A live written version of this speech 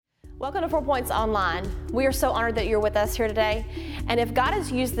Welcome to 4 Points Online. We are so honored that you're with us here today. And if God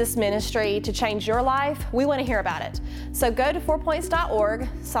has used this ministry to change your life, we want to hear about it. So go to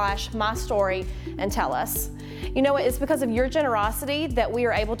 4points.org/mystory and tell us. You know what? It's because of your generosity that we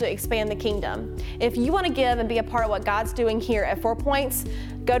are able to expand the kingdom. If you want to give and be a part of what God's doing here at 4 Points,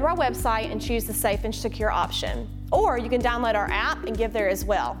 go to our website and choose the safe and secure option. Or you can download our app and give there as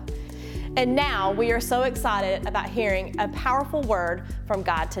well. And now we are so excited about hearing a powerful word from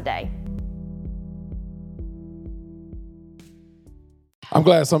God today. I'm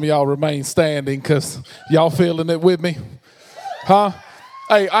glad some of y'all remain standing because y'all feeling it with me. Huh?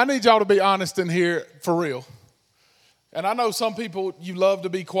 Hey, I need y'all to be honest in here for real. And I know some people, you love to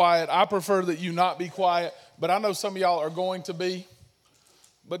be quiet. I prefer that you not be quiet, but I know some of y'all are going to be.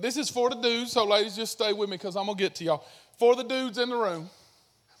 But this is for the dudes, so ladies, just stay with me because I'm going to get to y'all. For the dudes in the room.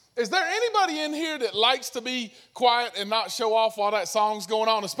 Is there anybody in here that likes to be quiet and not show off while that song's going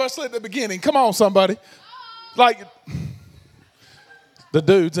on, especially at the beginning? Come on, somebody. Like, the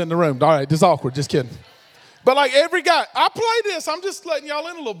dudes in the room. All right, this is awkward, just kidding. But like every guy, I play this. I'm just letting y'all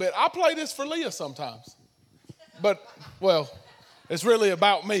in a little bit. I play this for Leah sometimes. But, well, it's really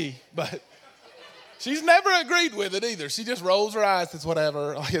about me. But she's never agreed with it either. She just rolls her eyes. It's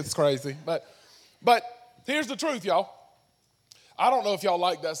whatever. Like, it's crazy. But here's the truth, y'all. I don't know if y'all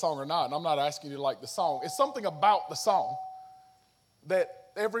like that song or not, and I'm not asking you to like the song. It's something about the song that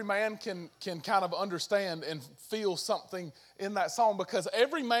every man can kind of understand and feel something in that song, because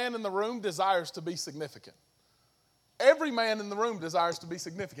every man in the room desires to be significant. Every man in the room desires to be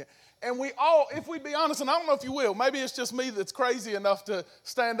significant. And we all, if we be honest, and I don't know if you will, maybe it's just me that's crazy enough to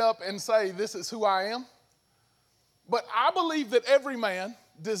stand up and say, this is who I am. But I believe that every man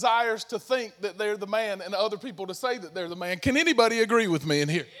desires to think that they're the man and other people to say that they're the man. Can anybody agree with me in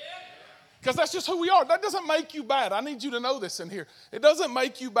here? Because that's just who we are. That doesn't make you bad. I need you to know this in here. It doesn't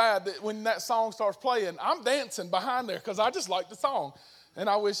make you bad that when that song starts playing, I'm dancing behind there because I just like the song. And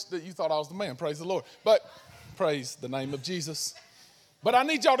I wish that you thought I was the man. Praise the Lord. But praise the name of Jesus. But I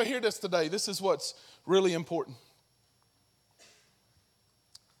need y'all to hear this today. This is what's really important.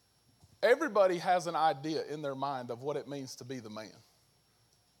 Everybody has an idea in their mind of what it means to be the man.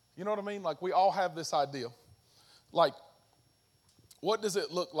 You know what I mean? Like, we all have this idea. Like, what does it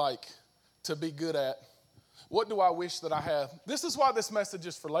look like to be good at? What do I wish that I have? This is why this message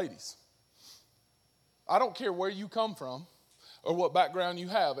is for ladies. I don't care where you come from or what background you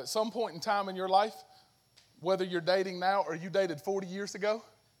have. At some point in time in your life, whether you're dating now or you dated 40 years ago,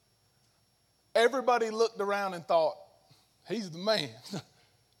 everybody looked around and thought, he's the man.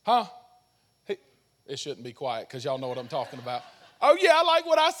 Huh? It shouldn't be quiet because y'all know what I'm talking about. Oh, yeah, I like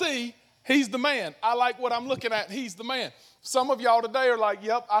what I see. He's the man. I like what I'm looking at. He's the man. Some of y'all today are like,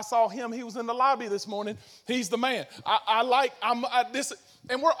 yep, I saw him. He was in the lobby this morning. He's the man. And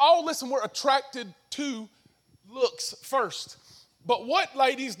we're all, listen, we're attracted to looks first. But what,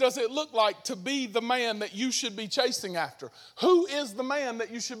 ladies, does it look like to be the man that you should be chasing after? Who is the man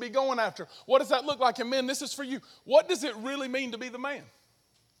that you should be going after? What does that look like? And men, this is for you. What does it really mean to be the man?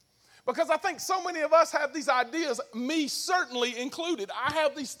 Because I think so many of us have these ideas, me certainly included. I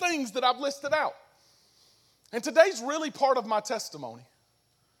have these things that I've listed out. And today's really part of my testimony.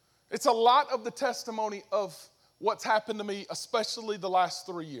 It's a lot of the testimony of what's happened to me, especially the last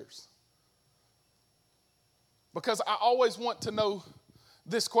 3 years. Because I always want to know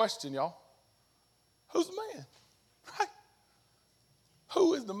this question, y'all. Who's the man? Right?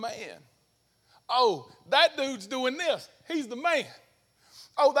 Who is the man? Oh, that dude's doing this. He's the man.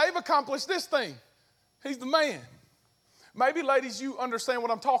 Oh, they've accomplished this thing. He's the man. Maybe, ladies, you understand what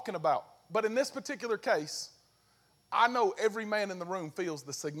I'm talking about. But in this particular case, I know every man in the room feels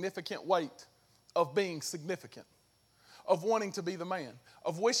the significant weight of being significant, of wanting to be the man,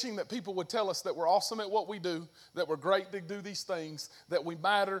 of wishing that people would tell us that we're awesome at what we do, that we're great to do these things, that we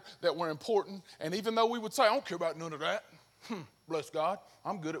matter, that we're important. And even though we would say, I don't care about none of that, bless God,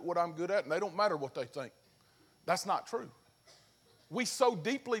 I'm good at what I'm good at, and they don't matter what they think. That's not true. We so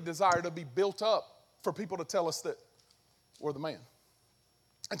deeply desire to be built up for people to tell us that we're the man.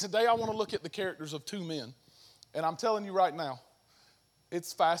 And today I want to look at the characters of two men. And I'm telling you right now,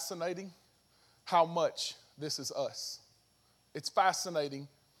 it's fascinating how much this is us. It's fascinating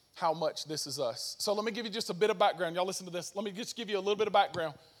how much this is us. So let me give you just a bit of background. Y'all listen to this. Let me just give you a little bit of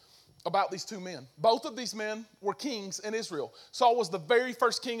background about these two men. Both of these men were kings in Israel. Saul was the very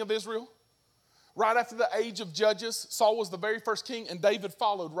first king of Israel. Right after the age of Judges, Saul was the very first king, and David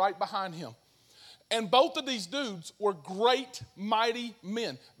followed right behind him. And both of these dudes were great, mighty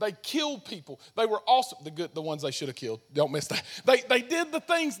men. They killed people. They were awesome. The ones they should have killed. Don't miss that. They did the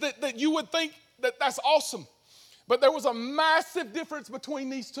things that you would think that's awesome. But there was a massive difference between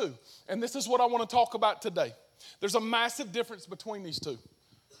these two. And this is what I want to talk about today. There's a massive difference between these two.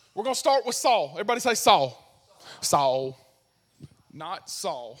 We're going to start with Saul. Everybody say Saul. Saul. Not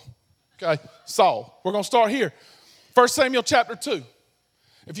Saul. Okay, Saul. We're going to start here. 1 Samuel chapter 2.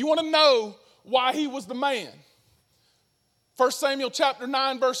 If you want to know why he was the man, 1 Samuel chapter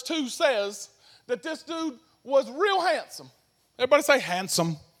 9 verse 2 says that this dude was real handsome. Everybody say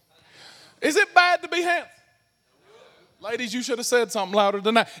handsome. Is it bad to be handsome? Ladies, you should have said something louder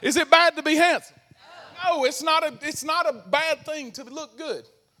than that. Is it bad to be handsome? No, it's not a bad thing to look good.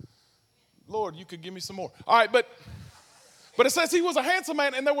 Lord, you could give me some more. All right, but it says he was a handsome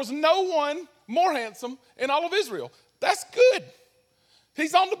man, and there was no one more handsome in all of Israel. That's good.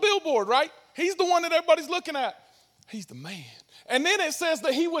 He's on the billboard, right? He's the one that everybody's looking at. He's the man. And then it says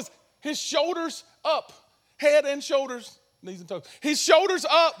that he was his shoulders up, head and shoulders, knees and toes. His shoulders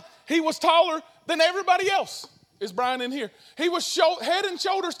up, he was taller than everybody else. Is Brian in here? He was head and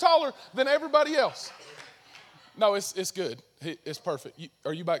shoulders taller than everybody else. No, it's good. It's perfect.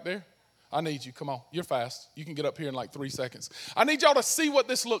 Are you back there? I need you. Come on. You're fast. You can get up here in like 3 seconds. I need y'all to see what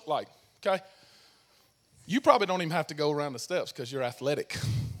this looked like, okay? You probably don't even have to go around the steps because you're athletic.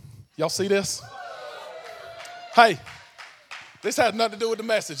 Y'all see this? Hey, this has nothing to do with the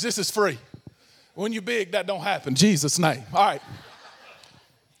message. This is free. When you're big, that don't happen. Jesus' name. All right.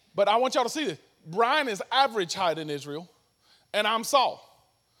 But I want y'all to see this. Brian is average height in Israel, and I'm Saul.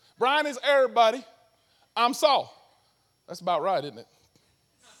 Brian is everybody. I'm Saul. That's about right, isn't it?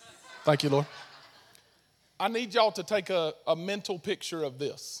 Thank you, Lord. I need y'all to take a mental picture of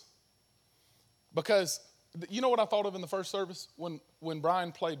this. Because you know what I thought of in the first service? When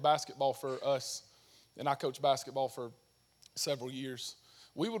Brian played basketball for us, and I coached basketball for several years,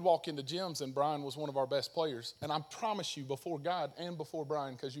 we would walk into gyms, and Brian was one of our best players. And I promise you, before God and before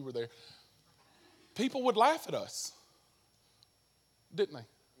Brian, because you were there, people would laugh at us, didn't they?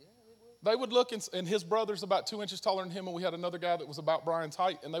 Yeah, they would look, and his brother's about 2 inches taller than him, and we had another guy that was about Brian's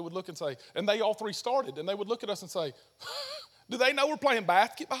height, and they would look and say, and they all three started, and they would look at us and say, do they know we're playing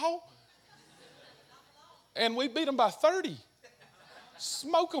basketball? And we beat them by 30.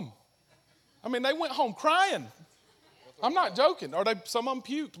 Smoke them. I mean, they went home crying. I'm not joking. Or some of them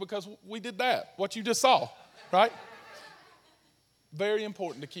puked because we did that, what you just saw, right? Very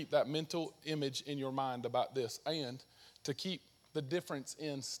important to keep that mental image in your mind about this and to keep the difference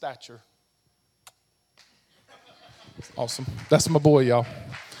in stature. Awesome. That's my boy, y'all.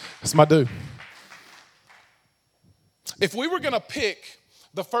 That's my dude. If we were going to pick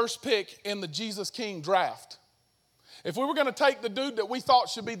the first pick in the Jesus King draft, if we were going to take the dude that we thought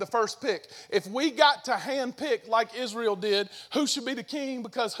should be the first pick, if we got to hand pick like Israel did, who should be the king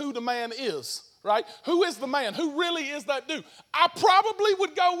because who the man is, right? Who is the man? Who really is that dude? I probably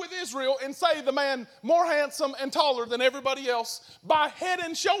would go with Israel and say the man more handsome and taller than everybody else by head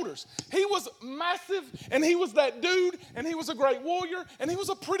and shoulders. He was massive, and he was that dude, and he was a great warrior, and he was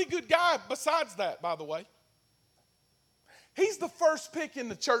a pretty good guy besides that, by the way. He's the first pick in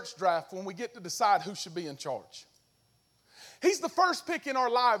the church draft when we get to decide who should be in charge. He's the first pick in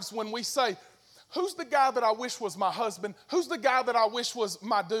our lives when we say, who's the guy that I wish was my husband? Who's the guy that I wish was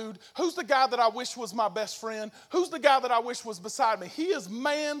my dude? Who's the guy that I wish was my best friend? Who's the guy that I wish was beside me? He is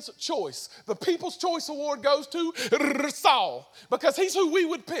man's choice. The People's Choice Award goes to Saul because he's who we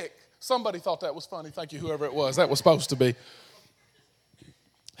would pick. Somebody thought that was funny. Thank you, whoever it was. That was supposed to be.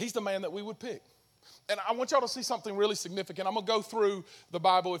 He's the man that we would pick. And I want y'all to see something really significant. I'm going to go through the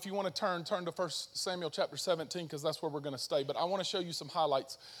Bible. If you want to turn to 1 Samuel chapter 17 because that's where we're going to stay. But I want to show you some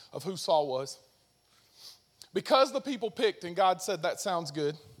highlights of who Saul was. Because the people picked and God said that sounds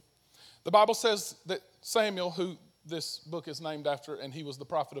good, the Bible says that Samuel, who this book is named after, and he was the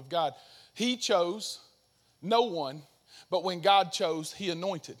prophet of God, he chose no one, but when God chose, he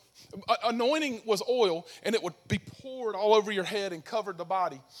anointed. Anointing was oil, and it would be poured all over your head and covered the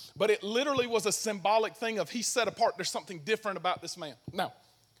body. But it literally was a symbolic thing of he's set apart. There's something different about this man. Now,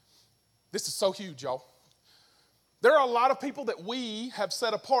 this is so huge, y'all. There are a lot of people that we have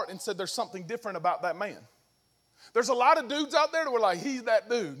set apart and said there's something different about that man. There's a lot of dudes out there that were like, he's that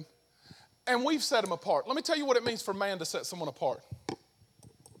dude. And we've set him apart. Let me tell you what it means for man to set someone apart.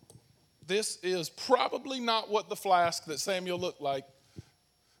 This is probably not what the flask that Samuel looked like,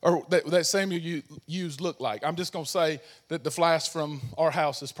 or that Samuel used looked like. I'm just going to say that the flask from our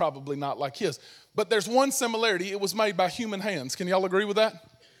house is probably not like his. But there's one similarity. It was made by human hands. Can y'all agree with that?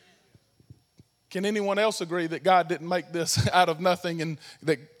 Can anyone else agree that God didn't make this out of nothing and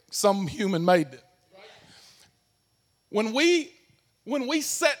that some human made it? When we When we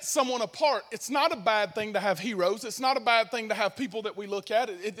set someone apart, it's not a bad thing to have heroes. It's not a bad thing to have people that we look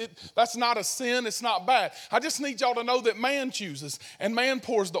at. That's not a sin. It's not bad. I just need y'all to know that man chooses, and man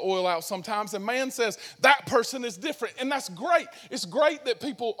pours the oil out sometimes, and man says that person is different, and that's great. It's great that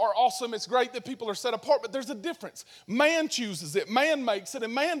people are awesome. It's great that people are set apart, but there's a difference. Man chooses it, man makes it,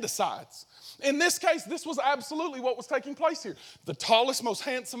 and man decides. In this case, this was absolutely what was taking place here. The tallest, most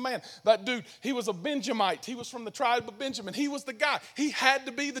handsome man, that dude, he was a Benjamite. He was from the tribe of Benjamin. He was the guy. He had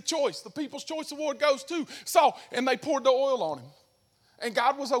to be the choice. The People's Choice Award goes to Saul, and they poured the oil on him. And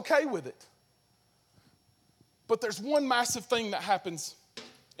God was okay with it. But there's one massive thing that happens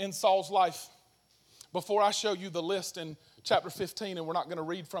in Saul's life. Before I show you the list in chapter 15, and we're not going to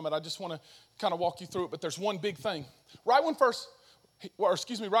read from it, I just want to kind of walk you through it. But there's one big thing. Right when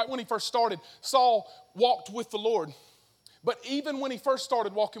he first started, Saul walked with the Lord. But even when he first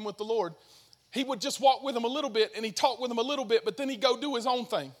started walking with the Lord, he would just walk with him a little bit, and he'd talk with him a little bit, but then he'd go do his own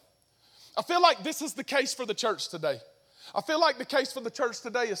thing. I feel like this is the case for the church today. I feel like the case for the church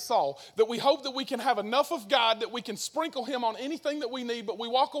today is Saul, that we hope that we can have enough of God that we can sprinkle him on anything that we need, but we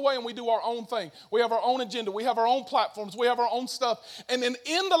walk away and we do our own thing. We have our own agenda. We have our own platforms. We have our own stuff. And then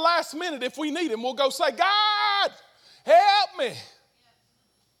in the last minute, if we need him, we'll go say, God, help me.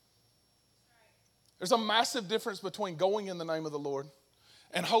 There's a massive difference between going in the name of the Lord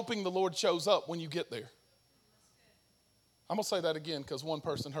and hoping the Lord shows up when you get there. I'm going to say that again because one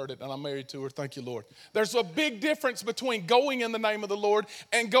person heard it and I'm married to her. Thank you, Lord. There's a big difference between going in the name of the Lord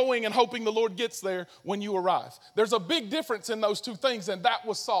and going and hoping the Lord gets there when you arrive. There's a big difference in those two things, and that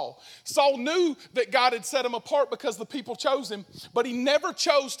was Saul. Saul knew that God had set him apart because the people chose him, but he never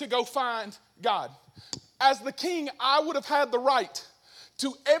chose to go find God. As the king, I would have had the right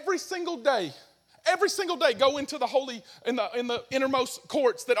to every single day go into the holy, in the innermost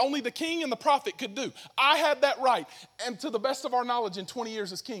courts that only the king and the prophet could do. I had that right. And to the best of our knowledge, in 20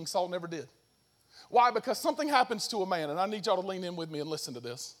 years as king, Saul never did. Why? Because something happens to a man, and I need y'all to lean in with me and listen to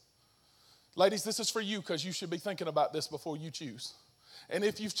this. Ladies, this is for you because you should be thinking about this before you choose. And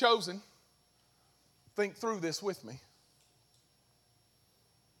if you've chosen, think through this with me.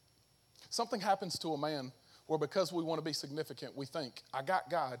 Something happens to a man where because we want to be significant, we think, I got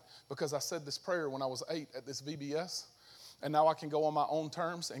God because I said this prayer when I was 8 at this VBS, and now I can go on my own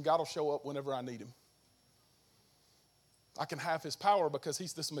terms, and God will show up whenever I need him. I can have his power because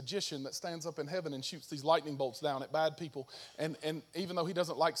he's this magician that stands up in heaven and shoots these lightning bolts down at bad people, and even though he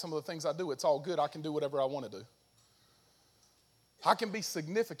doesn't like some of the things I do, it's all good. I can do whatever I want to do. I can be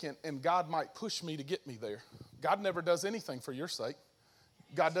significant, and God might push me to get me there. God never does anything for your sake.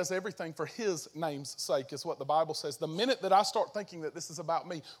 God does everything for his name's sake, is what the Bible says. The minute that I start thinking that this is about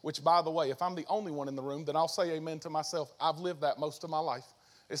me, which, by the way, if I'm the only one in the room, then I'll say amen to myself. I've lived that most of my life.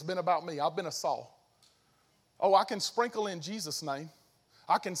 It's been about me. I've been a Saul. Oh, I can sprinkle in Jesus' name.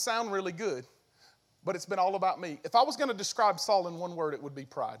 I can sound really good, but it's been all about me. If I was going to describe Saul in one word, it would be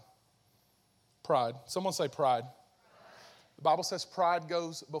pride. Pride. Someone say pride. The Bible says pride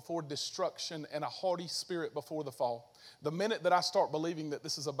goes before destruction and a haughty spirit before the fall. The minute that I start believing that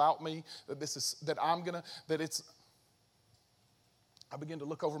this is about me, I begin to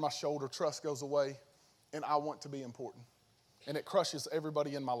look over my shoulder, trust goes away, and I want to be important. And it crushes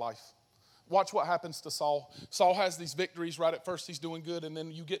everybody in my life. Watch what happens to Saul. Saul has these victories. Right at first he's doing good, and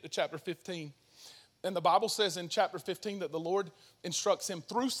then you get to chapter 15. And the Bible says in chapter 15 that the Lord instructs him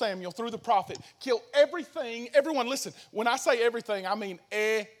through Samuel, through the prophet, kill everything. Everyone, listen, when I say everything, I mean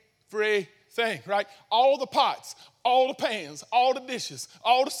everything, right? All the pots, all the pans, all the dishes,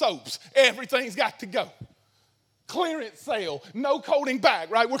 all the soaps, everything's got to go. Clearance sale, no coating back,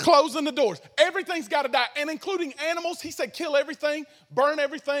 right? We're closing the doors. Everything's got to die, and including animals. He said kill everything, burn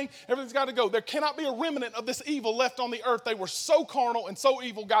everything. Everything's got to go. There cannot be a remnant of this evil left on the earth. They were so carnal and so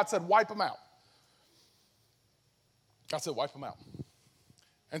evil, God said wipe them out. God said, wipe them out.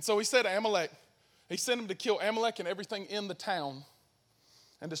 And so he said to Amalek, he sent him to kill Amalek and everything in the town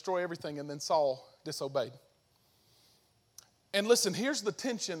and destroy everything. And then Saul disobeyed. And listen, here's the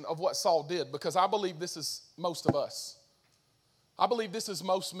tension of what Saul did, because I believe this is most of us. I believe this is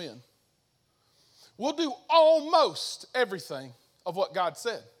most men. We'll do almost everything of what God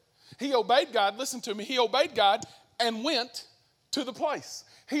said. He obeyed God. Listen to me. He obeyed God and went to the place.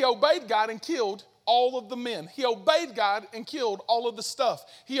 He obeyed God and killed all of the men. He obeyed God and killed all of the stuff.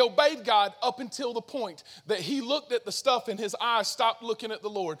 He obeyed God up until the point that he looked at the stuff and his eyes stopped looking at the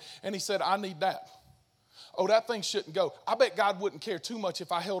Lord, and he said, I need that. Oh, that thing shouldn't go. I bet God wouldn't care too much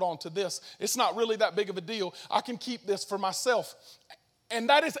if I held on to this. It's not really that big of a deal. I can keep this for myself. And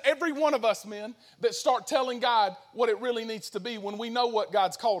that is every one of us men that start telling God what it really needs to be when we know what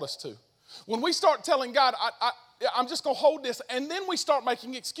God's called us to. When we start telling God, I'm just going to hold this. And then we start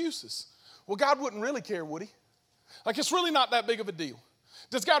making excuses. Well, God wouldn't really care, would he? Like, it's really not that big of a deal.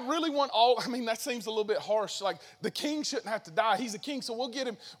 Does God really want all? I mean, that seems a little bit harsh. Like, the king shouldn't have to die. He's a king, so we'll get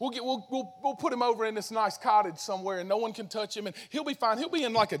him. We'll put him over in this nice cottage somewhere, and no one can touch him, and he'll be fine. He'll be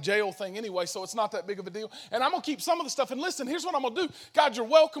in like a jail thing anyway, so it's not that big of a deal. And I'm gonna keep some of the stuff. And listen, here's what I'm gonna do. God, you're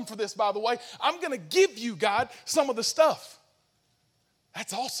welcome for this, by the way. I'm gonna give you, God, some of the stuff.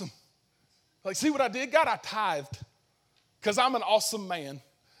 That's awesome. Like, see what I did? God, I tithed because I'm an awesome man.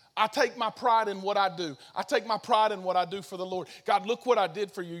 I take my pride in what I do. I take my pride in what I do for the Lord. God, look what I did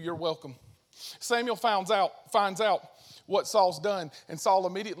for you. You're welcome. Samuel finds out what Saul's done, and Saul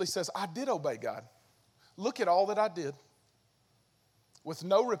immediately says, I did obey God. Look at all that I did. With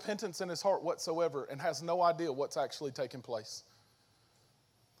no repentance in his heart whatsoever, and has no idea what's actually taking place.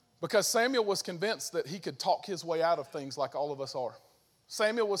 Because Samuel was convinced that he could talk his way out of things like all of us are.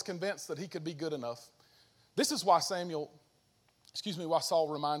 Samuel was convinced that he could be good enough. This is why why Saul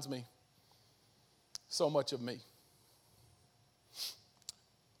reminds me so much of me.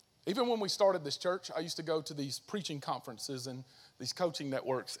 Even when we started this church, I used to go to these preaching conferences and these coaching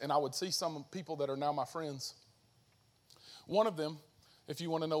networks, and I would see some people that are now my friends. One of them, if you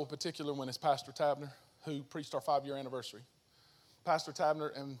want to know a particular one, is Pastor Tabner, who preached our 5-year anniversary. Pastor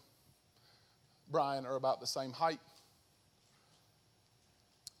Tabner and Brian are about the same height,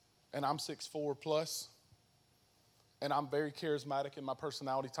 and I'm 6'4" plus. And I'm very charismatic in my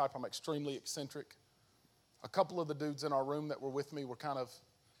personality type. I'm extremely eccentric. A couple of the dudes in our room that were with me were kind of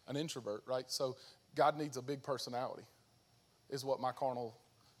an introvert, right? So God needs a big personality, is what my carnal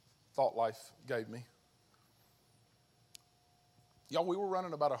thought life gave me. Y'all, we were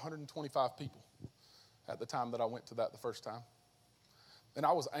running about 125 people at the time that I went to that the first time. And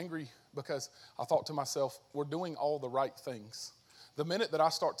I was angry because I thought to myself, we're doing all the right things. The minute that I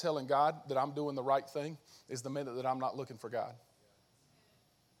start telling God that I'm doing the right thing is the minute that I'm not looking for God.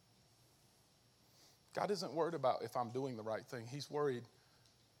 God isn't worried about if I'm doing the right thing. He's worried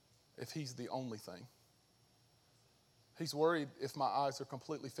if he's the only thing. He's worried if my eyes are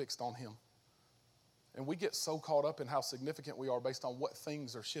completely fixed on him. And we get so caught up in how significant we are based on what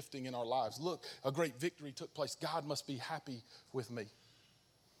things are shifting in our lives. Look, a great victory took place. God must be happy with me.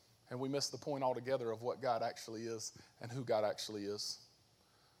 And we miss the point altogether of what God actually is and who God actually is.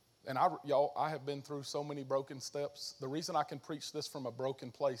 And I have been through so many broken steps. The reason I can preach this from a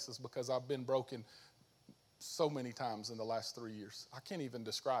broken place is because I've been broken so many times in the last 3 years. I can't even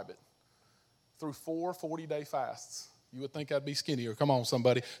describe it. Through 4 40-day fasts. You would think I'd be skinnier. Come on,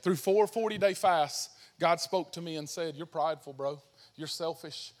 somebody. Through 4 40-day fasts, God spoke to me and said, you're prideful, bro. You're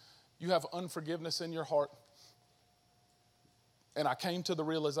selfish. You have unforgiveness in your heart. And I came to the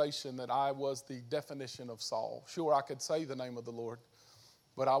realization that I was the definition of Saul. Sure, I could say the name of the Lord,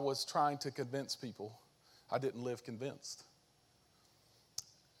 but I was trying to convince people. I didn't live convinced.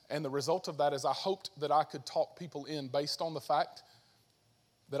 And the result of that is I hoped that I could talk people in based on the fact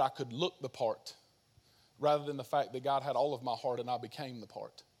that I could look the part, rather than the fact that God had all of my heart and I became the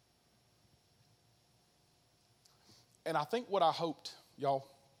part. And I think what I hoped, y'all,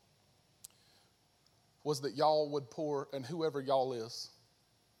 was that y'all would pour, and whoever y'all is,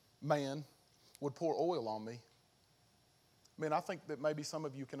 man, would pour oil on me. Man, I think that maybe some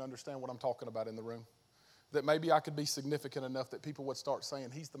of you can understand what I'm talking about in the room. That maybe I could be significant enough that people would start saying,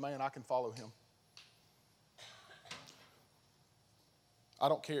 he's the man, I can follow him. I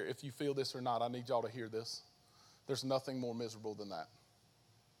don't care if you feel this or not, I need y'all to hear this. There's nothing more miserable than that.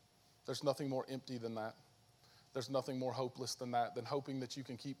 There's nothing more empty than that. There's nothing more hopeless than that, than hoping that you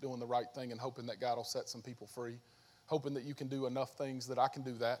can keep doing the right thing and hoping that God will set some people free. Hoping that you can do enough things that I can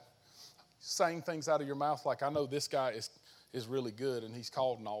do that. Saying things out of your mouth like, I know this guy is really good and he's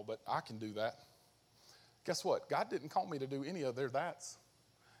called and all, but I can do that. Guess what? God didn't call me to do any of their that's.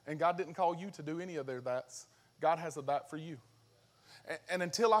 And God didn't call you to do any of their that's. God has a that for you. And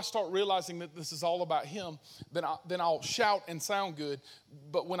until I start realizing that this is all about him, then I'll shout and sound good.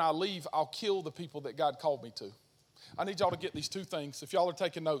 But when I leave, I'll kill the people that God called me to. I need y'all to get these 2 things. If y'all are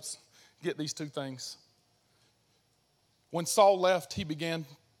taking notes, get these 2 things. When Saul left,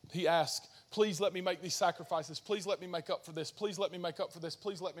 he asked, please let me make these sacrifices. Please let me make up for this. Please let me make up for this.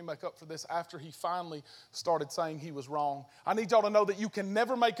 Please let me make up for this. After he finally started saying he was wrong. I need y'all to know that you can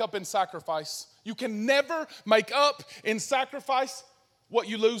never make up in sacrifice. You can never make up in sacrifice what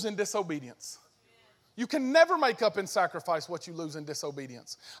you lose in disobedience. You can never make up in sacrifice what you lose in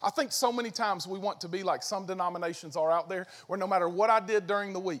disobedience. I think so many times we want to be like some denominations are out there, where no matter what I did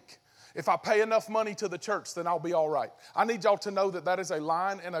during the week, If I pay enough money to the church, then I'll be all right. I need y'all to know that that is a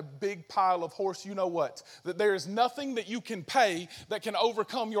line and a big pile of horse. You know what? That there is nothing that you can pay that can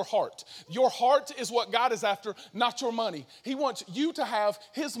overcome your heart. Your heart is what God is after, not your money. He wants you to have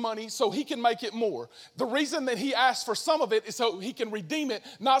his money so he can make it more. The reason that he asks for some of it is so he can redeem it,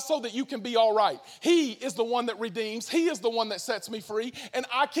 not so that you can be all right. He is the one that redeems. He is the one that sets me free. And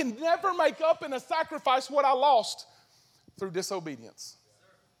I can never make up in a sacrifice what I lost through disobedience.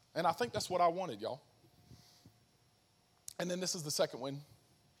 And I think that's what I wanted, y'all. And then this is the second one.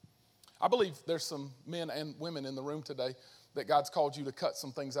 I believe there's some men and women in the room today that God's called you to cut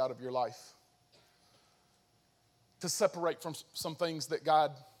some things out of your life. To separate from some things that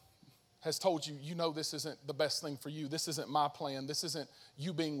God has told you, you know this isn't the best thing for you. This isn't my plan. This isn't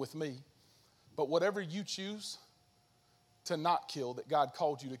you being with me. But whatever you choose to not kill that God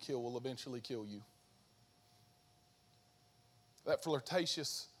called you to kill will eventually kill you. That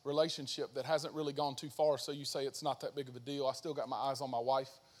flirtatious relationship that hasn't really gone too far, so you say it's not that big of a deal. I still got my eyes on my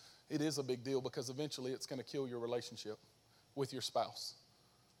wife. It is a big deal because eventually it's going to kill your relationship with your spouse.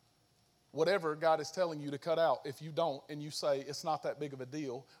 Whatever God is telling you to cut out, if you don't and you say it's not that big of a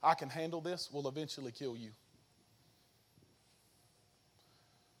deal, I can handle this, will eventually kill you.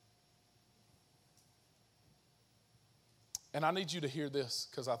 And I need you to hear this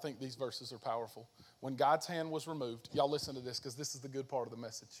because I think these verses are powerful. When God's hand was removed, y'all listen to this because this is the good part of the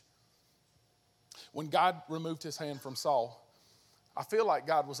message. When God removed his hand from Saul, I feel like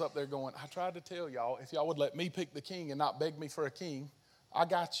God was up there going, I tried to tell y'all, if y'all would let me pick the king and not beg me for a king, I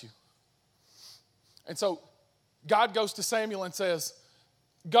got you. And so God goes to Samuel and says,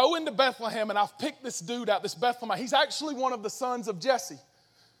 go into Bethlehem and I've picked this dude out, this Bethlehem. He's actually one of the sons of Jesse.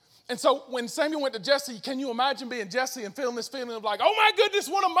 And so when Samuel went to Jesse, can you imagine being Jesse and feeling this feeling of like, oh my goodness,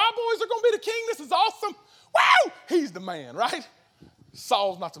 one of my boys are going to be the king. This is awesome. Wow, he's the man, right?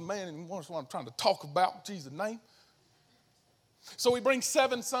 Saul's not the man anymore. That's what I'm trying to talk about in Jesus' name. So he brings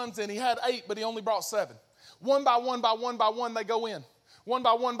 7 sons in. He had 8, but he only brought 7. One by one, by one, by one, they go in. One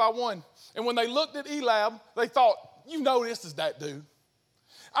by one, by one. And when they looked at Eliab, they thought, you know this is that dude.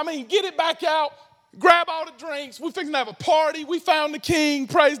 I mean, get it back out. Grab all the drinks. We're fixing to have a party. We found the king.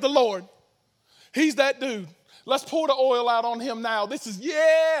 Praise the Lord. He's that dude. Let's pour the oil out on him now. This is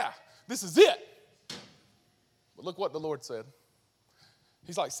it. But look what the Lord said.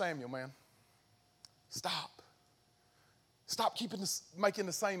 He's like, Samuel, man, stop. Stop making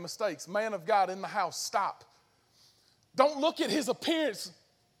the same mistakes. Man of God in the house, stop. Don't look at his appearance.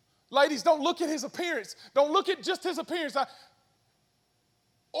 Ladies, don't look at his appearance. Don't look at just his appearance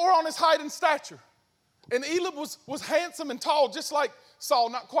or on his height and stature. And Eliab was handsome and tall, just like Saul,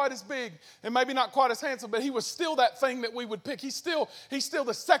 not quite as big and maybe not quite as handsome, but he was still that thing that we would pick. He's still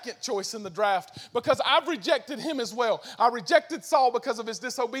the second choice in the draft because I've rejected him as well. I rejected Saul because of his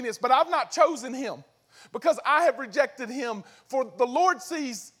disobedience, but I've not chosen him because I have rejected him. For the Lord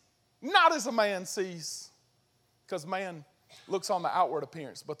sees not as a man sees, because man looks on the outward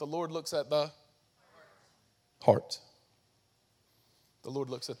appearance, but the Lord looks at the heart. The Lord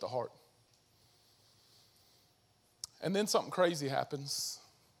looks at the heart. And then something crazy happens.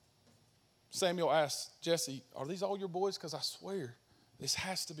 Samuel asks Jesse, are these all your boys? Because I swear, this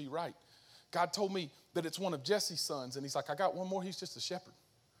has to be right. God told me that it's one of Jesse's sons. And he's like, I got one more. He's just a shepherd.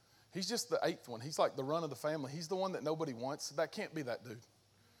 He's just the 8th one. He's like the run of the family. He's the one that nobody wants. That can't be that dude.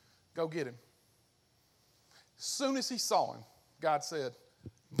 Go get him. As soon as he saw him, God said,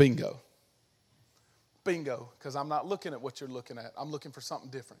 bingo. Bingo, because I'm not looking at what you're looking at. I'm looking for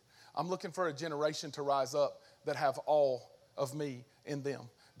something different. I'm looking for a generation to rise up that have all of me in them,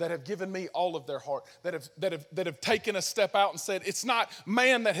 that have given me all of their heart, that have taken a step out and said, it's not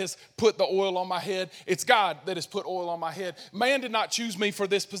man that has put the oil on my head, it's God that has put oil on my head. Man did not choose me for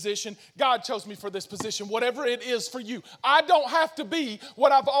this position. God chose me for this position. Whatever it is for you, I don't have to be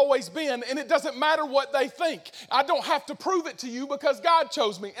what I've always been, and it doesn't matter what they think. I don't have to prove it to you because God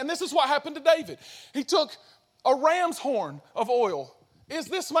chose me. And this is what happened to David. He took a ram's horn of oil. Is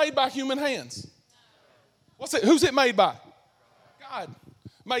this made by human hands? What's it? Who's it made by? God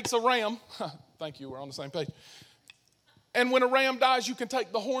makes a ram. Thank you, we're on the same page. And when a ram dies, you can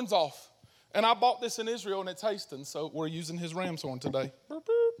take the horns off. And I bought this in Israel, and it's Hastings, so we're using his ram's horn today.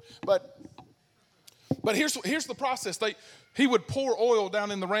 But here's the process. He would pour oil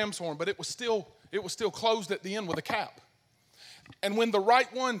down in the ram's horn, but it was still closed at the end with a cap. And when the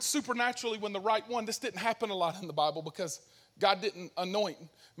right one, supernaturally, this didn't happen a lot in the Bible because God didn't anoint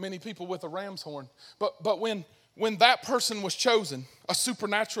many people with a ram's horn. But when that person was chosen, a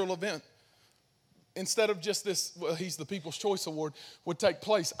supernatural event, instead of just this, well, he's the People's Choice Award, would take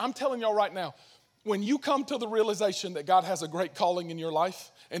place. I'm telling y'all right now, When you come to the realization that God has a great calling in your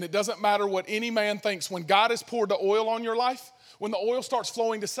life, and it doesn't matter what any man thinks, when God has poured the oil on your life, when the oil starts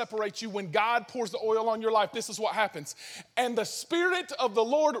flowing to separate you, when God pours the oil on your life, this is what happens. And the Spirit of the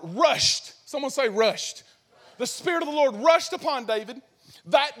Lord rushed. Someone say rushed. The Spirit of the Lord rushed upon David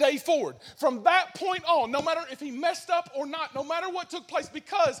that day forward. From that point on, no matter if he messed up or not, no matter what took place,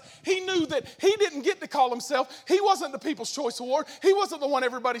 because he knew that he didn't get to call himself. He wasn't the People's Choice Award. He wasn't the one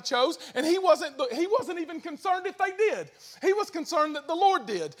everybody chose. And he wasn't even concerned if they did. He was concerned that the Lord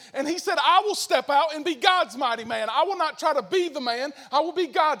did. And he said, I will step out and be God's mighty man. I will not try to be the man. I will be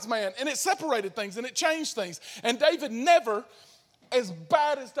God's man. And it separated things and it changed things. And David never, as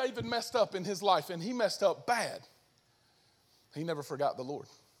bad as David messed up in his life, and he messed up bad, he never forgot the Lord.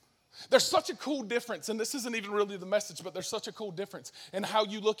 There's such a cool difference, and this isn't even really the message, but there's such a cool difference in how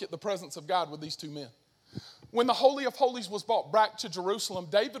you look at the presence of God with these two men. When the Holy of Holies was brought back to Jerusalem,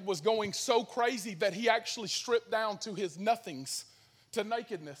 David was going so crazy that he actually stripped down to his nothings, to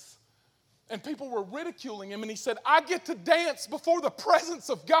nakedness. And people were ridiculing him, and he said, I get to dance before the presence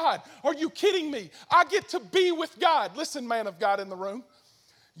of God. Are you kidding me? I get to be with God. Listen, man of God in the room.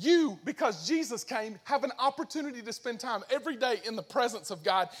 You, because Jesus came, have an opportunity to spend time every day in the presence of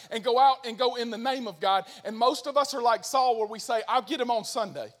God and go out and go in the name of God. And most of us are like Saul, where we say, I'll get him on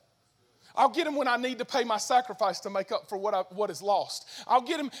Sunday. I'll get him when I need to pay my sacrifice to make up for what is lost. I'll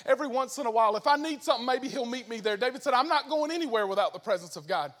get him every once in a while. If I need something, maybe he'll meet me there. David said, I'm not going anywhere without the presence of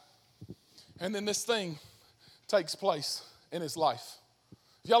God. And then this thing takes place in his life.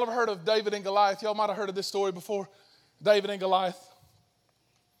 If y'all ever heard of David and Goliath, y'all might have heard of this story before. David and Goliath.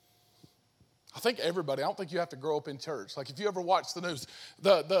 I think everybody, I don't think you have to grow up in church. Like if you ever watch the news,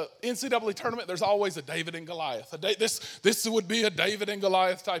 the NCAA tournament, there's always a David and Goliath. This would be a David and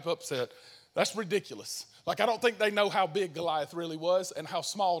Goliath type upset. That's ridiculous. Like I don't think they know how big Goliath really was and how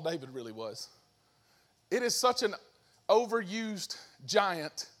small David really was. It is such an overused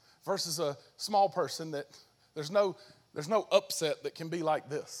giant versus a small person that there's no upset that can be like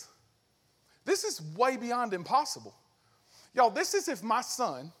this. This is way beyond impossible. Y'all, this is if my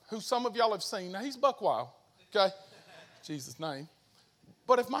son, who some of y'all have seen, now he's buck wild, okay? Jesus' name.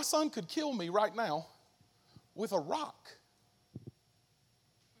 But if my son could kill me right now with a rock,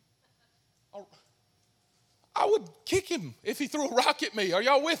 I would kick him if he threw a rock at me. Are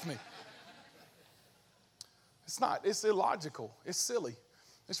y'all with me? It's illogical. It's silly.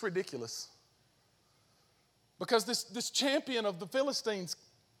 It's ridiculous. Because this champion of the Philistines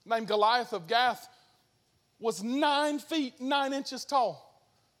named Goliath of Gath was 9 feet, 9 inches tall.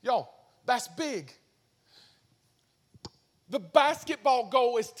 Y'all, that's big. The basketball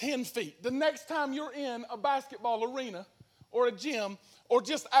goal is 10 feet. The next time you're in a basketball arena or a gym or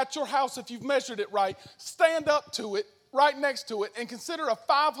just at your house, if you've measured it right, stand up to it, right next to it, and consider a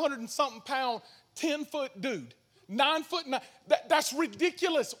 500 and something pound, 10-foot dude. 9 foot, that's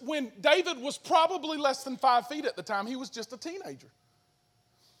ridiculous. When David was probably less than 5 feet at the time, he was just a teenager.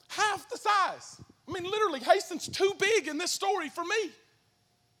 Half the size. I mean, literally, Hastings too big in this story for me.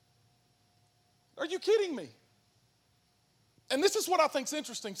 Are you kidding me? And this is what I think is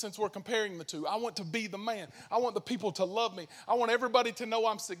interesting since we're comparing the two. I want to be the man. I want the people to love me. I want everybody to know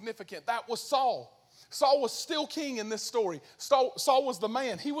I'm significant. That was Saul. Saul was still king in this story. Saul was the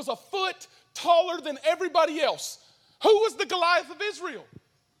man. He was a foot taller than everybody else. Who was the Goliath of Israel?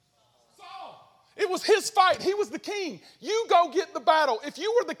 Saul. It was his fight. He was the king. You go get the battle. If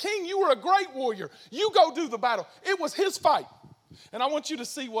you were the king, you were a great warrior. You go do the battle. It was his fight. And I want you to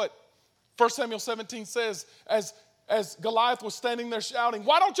see what 1 Samuel 17 says as Goliath was standing there shouting,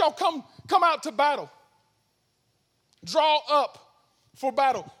 why don't y'all come out to battle? Draw up for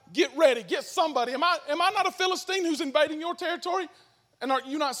battle. Get ready. Get somebody. Am I not a Philistine who's invading your territory? And are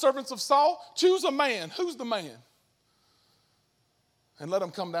you not servants of Saul? Choose a man. Who's the man? And let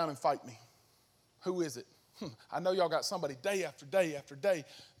him come down and fight me. Who is it? I know y'all got somebody day after day after day.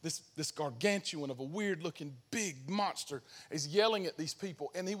 This gargantuan of a weird-looking big monster is yelling at these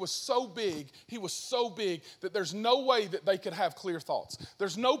people. And he was so big that there's no way that they could have clear thoughts.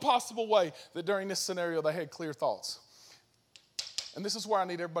 There's no possible way that during this scenario they had clear thoughts. And this is where I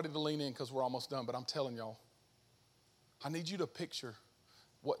need everybody to lean in because we're almost done. But I'm telling y'all, I need you to picture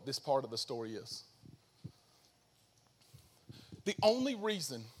what this part of the story is. The only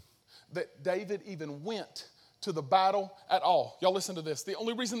reason that David even went to the battle at all. Y'all listen to this. The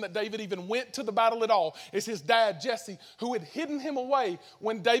only reason that David even went to the battle at all is his dad, Jesse, who had hidden him away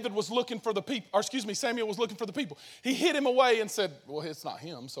when David was looking for the people, Samuel was looking for the people. He hid him away and said, well, it's not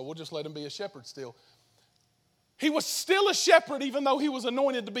him, so we'll just let him be a shepherd still. He was still a shepherd even though he was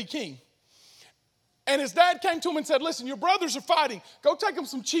anointed to be king. And his dad came to him and said, listen, your brothers are fighting. Go take them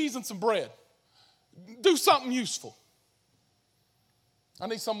some cheese and some bread. do something useful. I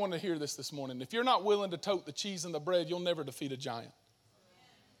need someone to hear this morning. If you're not willing to tote the cheese and the bread, you'll never defeat a giant.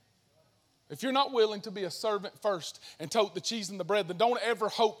 If you're not willing to be a servant first and tote the cheese and the bread, then don't ever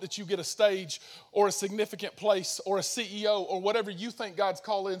hope that you get a stage or a significant place or a CEO or whatever you think God's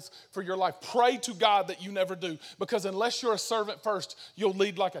call is for your life. Pray to God that you never do, because unless you're a servant first, you'll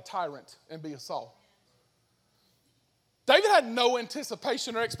lead like a tyrant and be a Saul. David had no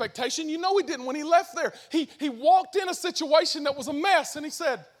anticipation or expectation. You know he didn't when he left there. He walked in a situation that was a mess, and he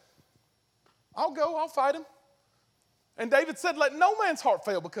said, I'll go, I'll fight him. And David said, let no man's heart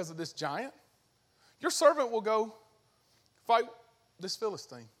fail because of this giant. Your servant will go fight this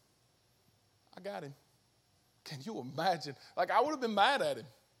Philistine. I got him. Can you imagine? Like, I would have been mad at him.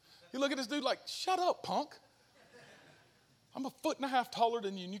 You look at this dude like, shut up, punk. I'm 1.5 feet taller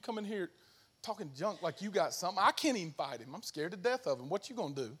than you, and you come in here talking junk like you got something. I can't even fight him. I'm scared to death of him. What you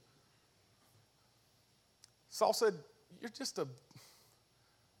going to do? Saul said, you're just a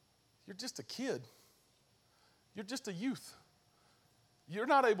kid. You're just a youth. You're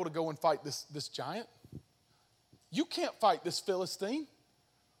not able to go and fight this giant. You can't fight this Philistine.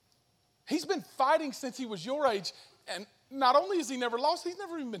 He's been fighting since he was your age, and not only has he never lost, he's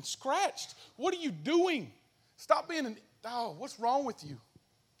never even been scratched. What are you doing? Stop being what's wrong with you?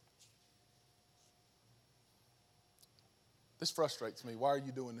 This frustrates me. Why are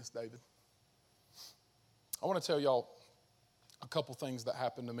you doing this, David? I want to tell y'all a couple things that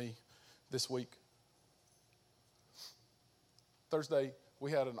happened to me this week. Thursday,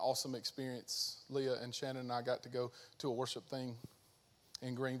 we had an awesome experience. Leah and Shannon and I got to go to a worship thing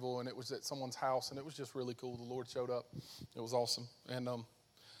in Greenville, and it was at someone's house, and it was just really cool. The Lord showed up. It was awesome. And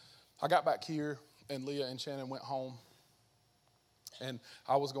I got back here, and Leah and Shannon went home, and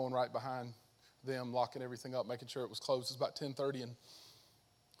I was going right behind them, locking everything up, making sure it was closed. It was about 10:30, and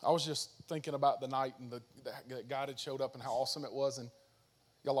I was just thinking about the night and that God had showed up and how awesome it was. And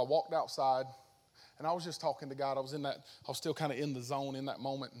y'all, I walked outside, and I was just talking to God. I was still kind of in the zone in that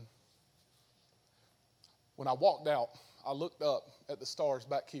moment. And when I walked out, I looked up at the stars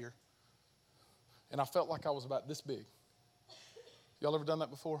back here, and I felt like I was about this big. Y'all ever done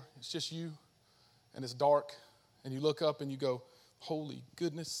that before? It's just you, and it's dark, and you look up and you go, holy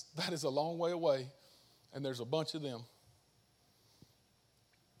goodness, that is a long way away, and there's a bunch of them.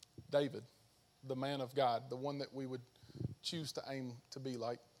 David, the man of God, the one that we would choose to aim to be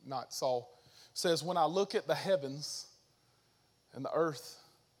like, not Saul, says, when I look at the heavens and the earth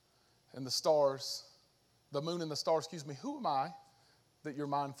and the stars, the moon and the stars, who am I that you're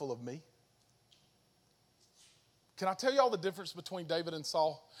mindful of me? Can I tell you all the difference between David and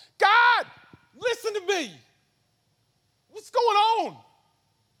Saul? God, listen to me. What's going on?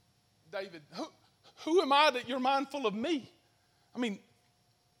 David, who am I that you're mindful of me? I mean,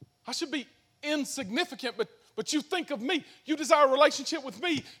 I should be insignificant, but you think of me. You desire a relationship with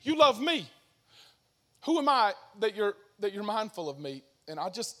me. You love me. Who am I that you're mindful of me? And I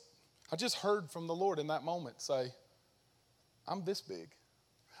just heard from the Lord in that moment say, I'm this big.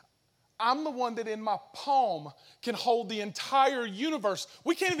 I'm the one that in my palm can hold the entire universe.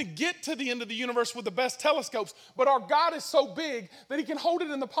 We can't even get to the end of the universe with the best telescopes, but our God is so big that he can hold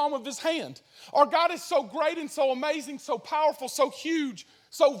it in the palm of his hand. Our God is so great and so amazing, so powerful, so huge,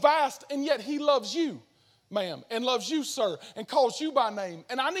 so vast, and yet he loves you, ma'am, and loves you, sir, and calls you by name.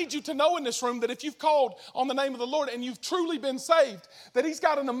 And I need you to know in this room that if you've called on the name of the Lord and you've truly been saved, that he's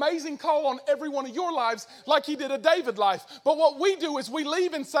got an amazing call on every one of your lives like he did a David life. But what we do is we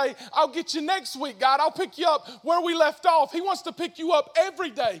leave and say, I'll get you next week, God. I'll pick you up where we left off. He wants to pick you up every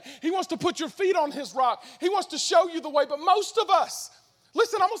day. He wants to put your feet on his rock. He wants to show you the way. But most of us,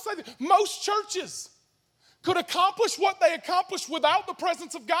 listen, I'm going to say this, most churches could accomplish what they accomplished without the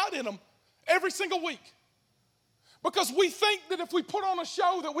presence of God in them every single week. Because we think that if we put on a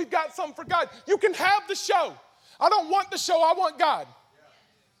show that we've got something for God. You can have the show. I don't want the show, I want God.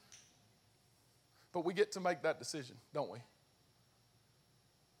 But we get to make that decision, don't we?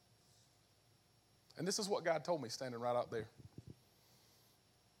 And this is what God told me standing right out there.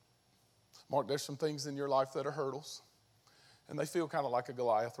 Mark, there's some things in your life that are hurdles, and they feel kind of like a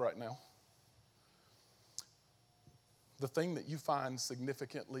Goliath right now. The thing that you find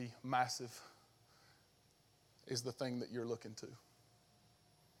significantly massive is the thing that you're looking to.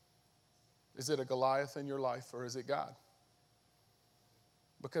 Is it a Goliath in your life, or is it God?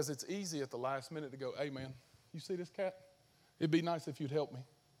 Because it's easy at the last minute to go, hey man, you see this cat? It'd be nice if you'd help me.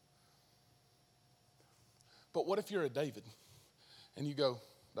 But what if you're a David and you go,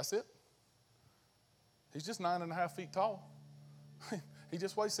 that's it? He's just 9.5 feet tall. He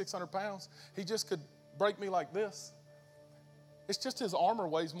just weighs 600 pounds. He just could break me like this. It's just his armor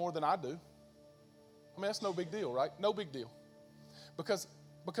weighs more than I do. I mean, that's no big deal, right? No big deal. Because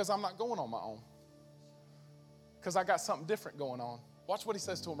I'm not going on my own. Because I got something different going on. Watch what he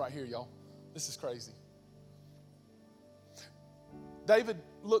says to him right here, y'all. This is crazy. David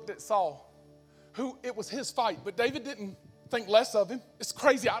looked at Saul, who it was his fight, but David didn't think less of him. It's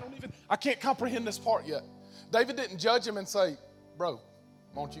crazy. I can't comprehend this part yet. David didn't judge him and say, bro,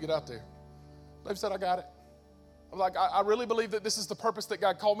 why don't you get out there? David said, I got it. I'm like, I really believe that this is the purpose that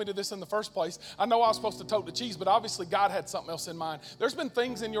God called me to this in the first place. I know I was supposed to tote the cheese, but obviously God had something else in mind. There's been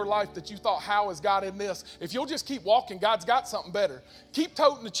things in your life that you thought, how is God in this? If you'll just keep walking, God's got something better. Keep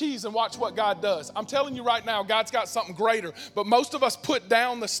toting the cheese and watch what God does. I'm telling you right now, God's got something greater. But most of us put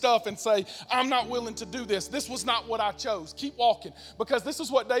down the stuff and say, I'm not willing to do this. This was not what I chose. Keep walking. Because this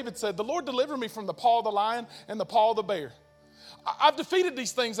is what David said. The Lord delivered me from the paw of the lion and the paw of the bear. I've defeated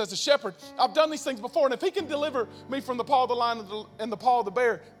these things as a shepherd. I've done these things before. And if he can deliver me from the paw of the lion and the paw of the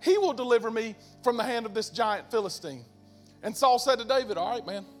bear, he will deliver me from the hand of this giant Philistine. And Saul said to David, all right,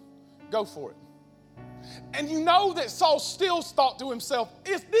 man, go for it. And you know that Saul still thought to himself,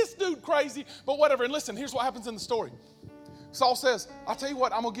 is this dude crazy? But whatever. And listen, here's what happens in the story. Saul says, I'll tell you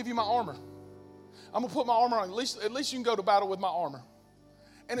what, I'm going to give you my armor. I'm going to put my armor on. At least you can go to battle with my armor.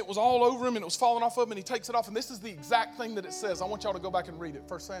 And it was all over him, and it was falling off of him, and he takes it off. And this is the exact thing that it says. I want y'all to go back and read it.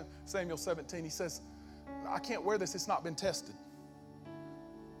 1 Samuel 17, he says, I can't wear this. It's not been tested.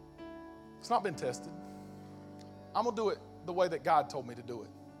 It's not been tested. I'm going to do it the way that God told me to do it.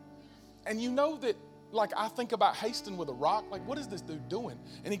 And you know that, like, I think about hasting with a rock. Like, what is this dude doing?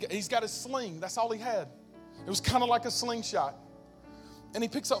 And he's got his sling. That's all he had. It was kind of like a slingshot. And he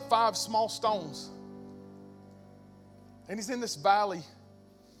picks up 5 small stones. And he's in this valley.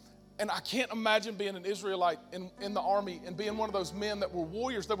 And I can't imagine being an Israelite in the army and being one of those men that were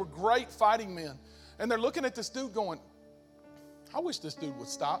warriors, that were great fighting men. And they're looking at this dude going, I wish this dude would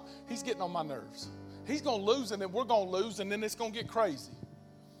stop. He's getting on my nerves. He's going to lose, and then we're going to lose, and then it's going to get crazy.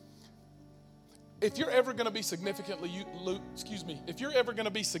 If you're ever going to be significantly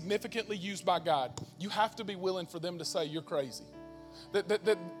used by God, you have to be willing for them to say you're crazy.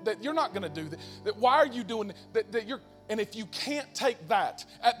 That you're not going to do that. That why are you doing that you're. And if you can't take that,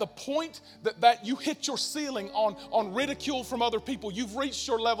 at the point that you hit your ceiling on ridicule from other people, you've reached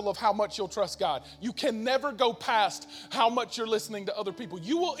your level of how much you'll trust God. You can never go past how much you're listening to other people.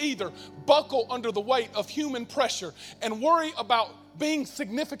 You will either buckle under the weight of human pressure and worry about being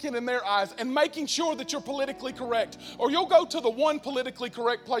significant in their eyes and making sure that you're politically correct, or you'll go to the one politically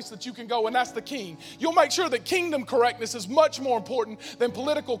correct place that you can go, and that's the king. You'll make sure that kingdom correctness is much more important than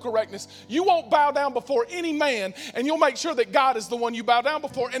political correctness. You won't bow down before any man, and you'll make sure that God is the one you bow down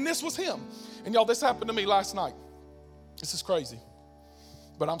before, and this was him. And y'all, this happened to me last night. This is crazy,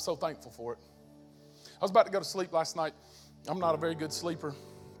 but I'm so thankful for it. I was about to go to sleep last night. I'm not a very good sleeper,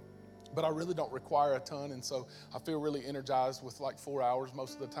 but I really don't require a ton, and so I feel really energized with like 4 hours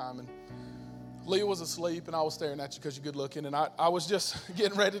most of the time. And Leah was asleep, and I was staring at you because you're good looking, and I was just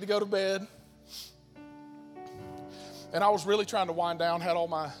getting ready to go to bed. And I was really trying to wind down, had all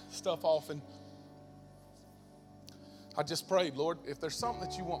my stuff off, and I just prayed, Lord, if there's something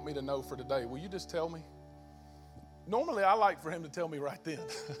that you want me to know for today, will you just tell me? Normally, I like for him to tell me right then.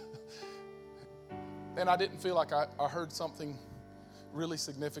 And I didn't feel like I heard something really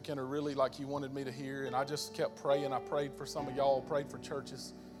significant or really like he wanted me to hear, and I just kept praying. I prayed for some of y'all, prayed for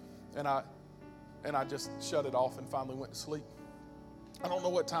churches, and I just shut it off and finally went to sleep. I don't know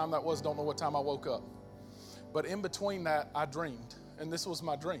what time that was, don't know what time I woke up, but in between that, I dreamed, and this was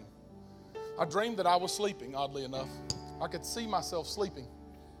my dream. I dreamed that I was sleeping, oddly enough. I could see myself sleeping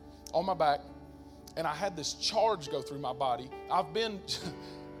on my back, and I had this charge go through my body. I've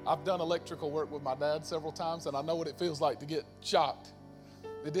done electrical work with my dad several times, and I know what it feels like to get shocked.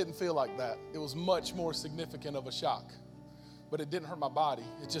 It didn't feel like that. It was much more significant of a shock. But it didn't hurt my body.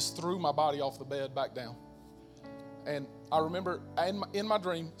 It just threw my body off the bed back down. And I remember in my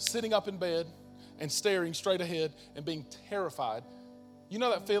dream, sitting up in bed and staring straight ahead and being terrified. You know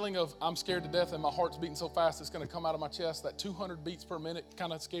that feeling of I'm scared to death and my heart's beating so fast it's going to come out of my chest, that 200 beats per minute,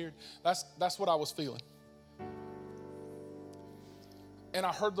 kind of scared? That's what I was feeling. And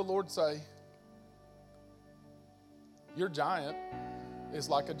I heard the Lord say, your giant is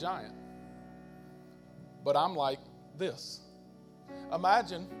like a giant, but I'm like this.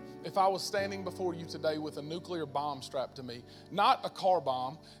 Imagine if I was standing before you today with a nuclear bomb strapped to me, not a car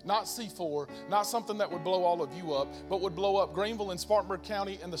bomb, not C4, not something that would blow all of you up, but would blow up Greenville and Spartanburg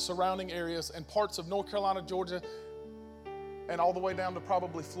County and the surrounding areas and parts of North Carolina, Georgia, and all the way down to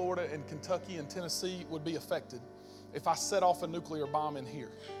probably Florida and Kentucky and Tennessee would be affected if I set off a nuclear bomb in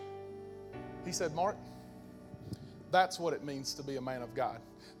here. He said, Mark, That's what it means to be a man of God.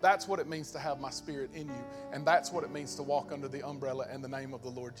 That's what it means to have my Spirit in you. And that's what it means to walk under the umbrella and the name of the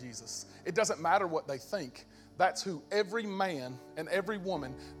Lord Jesus. It doesn't matter what they think. That's who every man and every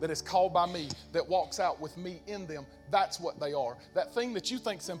woman that is called by me, that walks out with me in them, that's what they are. That thing that you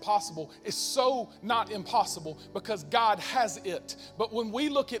think is impossible is so not impossible because God has it. But when we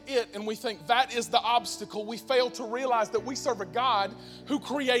look at it and we think that is the obstacle, we fail to realize that we serve a God who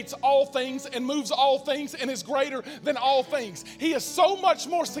creates all things and moves all things and is greater than all things. He is so much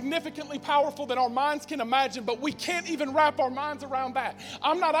more significantly powerful than our minds can imagine, but we can't even wrap our minds around that.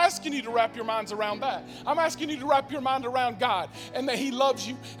 I'm not asking you to wrap your minds around that. I'm asking you to wrap your mind around God and that He loves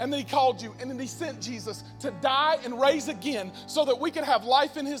you and that He called you and that He sent Jesus to die and raise again so that we can have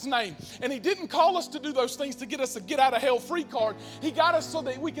life in His name. And He didn't call us to do those things to get us a get out of hell free card. He got us so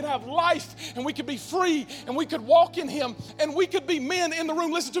that we could have life and we could be free and we could walk in Him and we could be men in the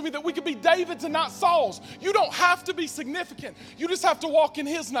room, listen to me, that we could be Davids and not Sauls. You don't have to be significant. You just have to walk in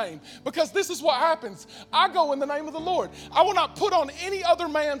His name, because this is what happens. I go in the name of the Lord. I will not put on any other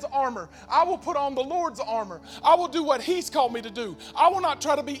man's armor. I will put on the Lord's armor. I will do what He's called me to do. I will not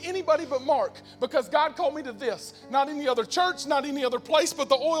try to be anybody but Mark, because God called me to this. Not any other church, not any other place, but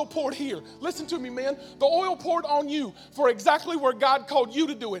the oil poured here. Listen to me, man. The oil poured on you for exactly where God called you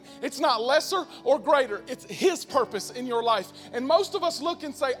to do it. It's not lesser or greater. It's His purpose in your life. And most of us look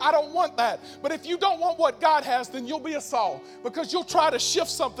and say, I don't want that. But if you don't want what God has, then you'll be a Saul, because you'll try to shift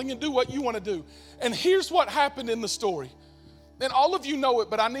something and do what you want to do. And here's what happened in the story. And all of you know it,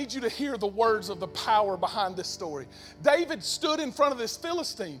 but I need you to hear the words of the power behind this story. David stood in front of this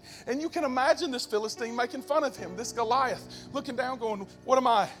Philistine, and you can imagine this Philistine making fun of him, this Goliath, looking down going, what am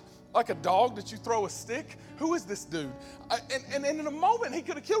I, like a dog that you throw a stick? Who is this dude? And in a moment, he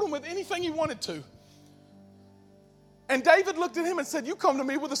could have killed him with anything he wanted to. And David looked at him and said, you come to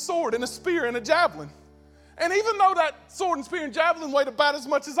me with a sword and a spear and a javelin. And even though that sword and spear and javelin weighed about as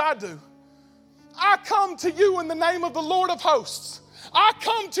much as I do, I come to you in the name of the Lord of hosts. I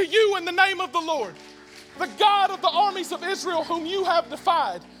come to you in the name of the Lord, the God of the armies of Israel, whom you have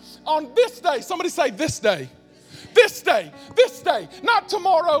defied. On this day, somebody say this day. This day, not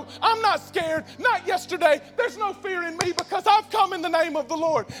tomorrow. I'm not scared, not yesterday. There's no fear in me because I've come in the name of the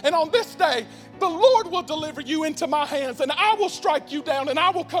Lord. And on this day, the Lord will deliver you into my hands, and I will strike you down and I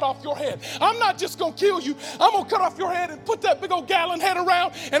will cut off your head. I'm not just going to kill you. I'm going to cut off your head and put that big old gallon head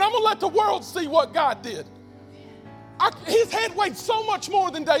around, and I'm going to let the world see what God did. His head weighed so much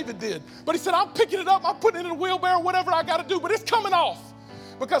more than David did. But he said, I'm picking it up, I'm putting it in a wheelbarrow, whatever I got to do, but it's coming off.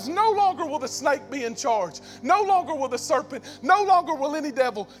 Because no longer will the snake be in charge. No longer will the serpent. No longer will any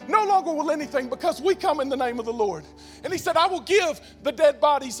devil. No longer will anything, because we come in the name of the Lord. And he said, I will give the dead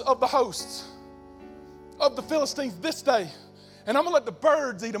bodies of the hosts of the Philistines this day. And I'm going to let the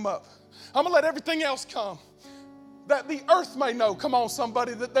birds eat them up. I'm going to let everything else come. That the earth may know, come on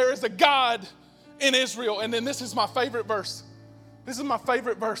somebody, that there is a God in Israel. And then this is my favorite verse. This is my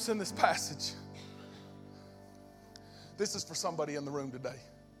favorite verse in this passage. This is for somebody in the room today.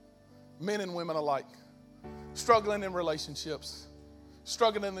 Men and women alike. Struggling in relationships.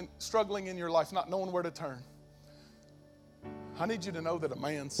 Struggling in your life, not knowing where to turn. I need you to know that a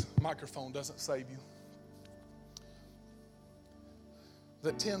man's microphone doesn't save you.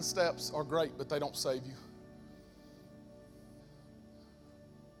 That 10 steps are great, but they don't save you.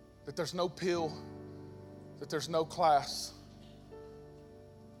 That there's no pill, that there's no class.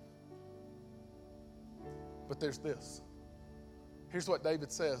 But there's this. Here's what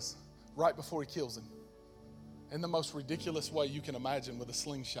David says right before he kills him. In the most ridiculous way you can imagine, with a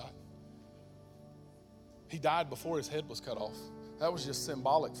slingshot. He died before his head was cut off. That was just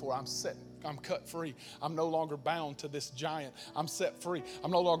symbolic for I'm cut free. I'm no longer bound to this giant. I'm set free. I'm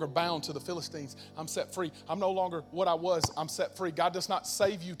no longer bound to the Philistines. I'm set free. I'm no longer what I was. I'm set free. God does not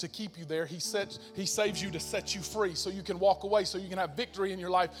save you to keep you there. He saves you to set you free so you can walk away, so you can have victory in your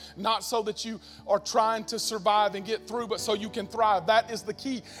life. Not so that you are trying to survive and get through, but so you can thrive. That is the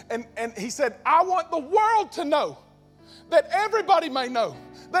key. And he said, I want the world to know, that everybody may know,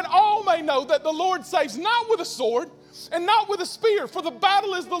 that all may know that the Lord saves, not with a sword, and not with a spear, for the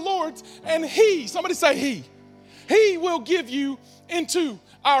battle is the Lord's, and He, somebody say He will give you into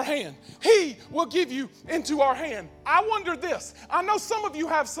our hand. He will give you into our hand. I wonder this. I know some of you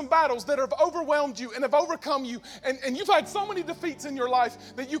have some battles that have overwhelmed you and have overcome you, and you've had so many defeats in your life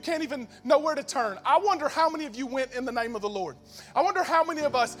that you can't even know where to turn. I wonder how many of you went in the name of the Lord. I wonder how many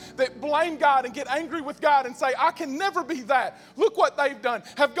of us that blame God and get angry with God and say, I can never be that. Look what they've done,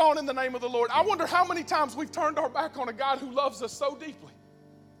 have gone in the name of the Lord. I wonder how many times we've turned our back on a God who loves us so deeply.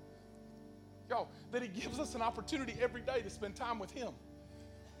 Y'all, that He gives us an opportunity every day to spend time with Him.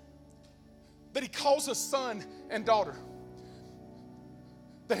 that he calls us son and daughter.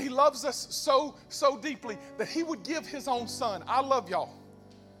 That he loves us so deeply that he would give his own son. I love y'all.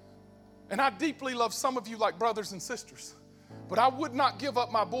 And I deeply love some of you like brothers and sisters. But I would not give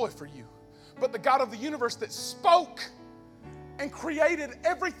up my boy for you. But the God of the universe that spoke and created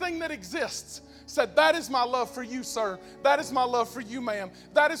everything that exists said, that is my love for you, sir. That is my love for you, ma'am.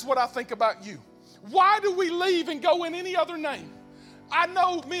 That is what I think about you. Why do we leave and go in any other name? I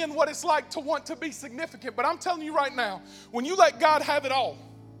know, men, what it's like to want to be significant, but I'm telling you right now, when you let God have it all,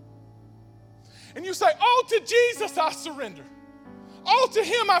 and you say, oh, to Jesus I surrender. Oh, to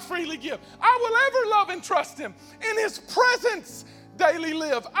him I freely give. I will ever love and trust him. In his presence daily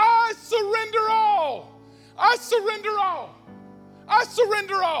live. I surrender all. I surrender all. I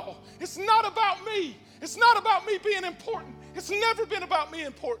surrender all. It's not about me. It's not about me being important. It's never been about me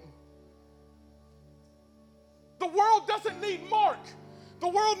important. The world doesn't need Mark. The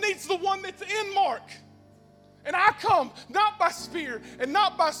world needs the one that's in Mark. And I come not by spear and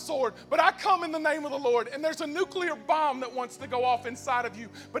not by sword, but I come in the name of the Lord. And there's a nuclear bomb that wants to go off inside of you,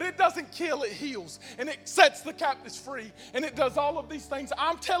 but it doesn't kill, it heals. And it sets the captives free. And it does all of these things.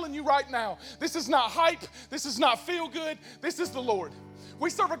 I'm telling you right now, this is not hype. This is not feel good. This is the Lord. We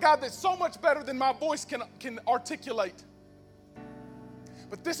serve a God that's so much better than my voice can articulate.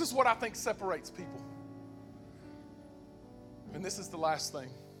 But this is what I think separates people. And this is the last thing.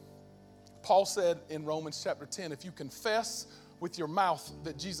 Paul said in Romans chapter 10, if you confess with your mouth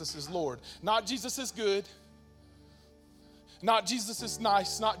that Jesus is Lord, not Jesus is good, not Jesus is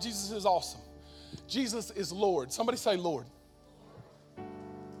nice, not Jesus is awesome. Jesus is Lord. Somebody say Lord.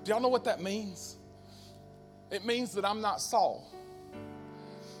 Do y'all know what that means? It means that I'm not Saul.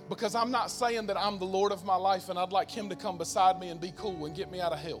 Because I'm not saying that I'm the Lord of my life and I'd like him to come beside me and be cool and get me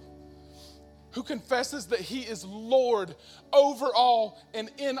out of hell. Who confesses that he is Lord over all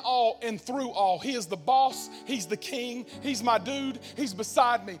and in all and through all. He is the boss. He's the king. He's my dude. He's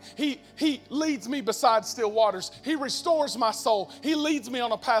beside me. He leads me beside still waters. He restores my soul. He leads me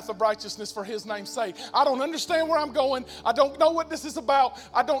on a path of righteousness for his name's sake. I don't understand where I'm going. I don't know what this is about.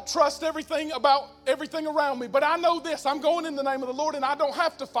 I don't trust everything about everything around me. But I know this. I'm going in the name of the Lord and I don't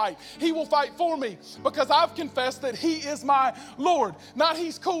have to fight. He will fight for me because I've confessed that he is my Lord. Not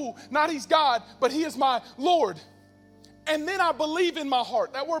he's cool, not he's God, but he is my Lord. And then I believe in my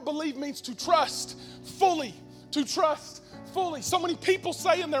heart. That word believe means to trust fully. To trust fully. So many people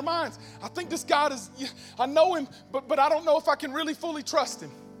say in their minds, I think this God is, I know him, but I don't know if I can really fully trust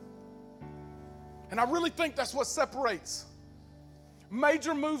him. And I really think that's what separates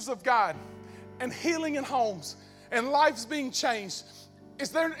major moves of God and healing in homes and lives being changed.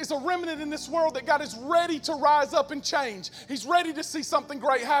 There is a remnant in this world that God is ready to rise up and change. He's ready to see something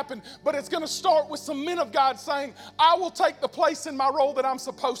great happen, but it's going to start with some men of God saying, I will take the place in my role that I'm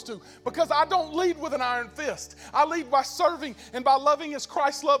supposed to, because I don't lead with an iron fist. I lead by serving and by loving as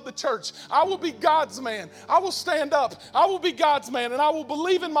Christ loved the church. I will be God's man. I will stand up. I will be God's man, and I will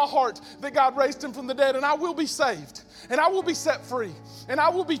believe in my heart that God raised him from the dead, and I will be saved, and I will be set free, and I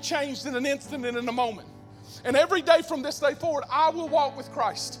will be changed in an instant and in a moment. And every day from this day forward, I will walk with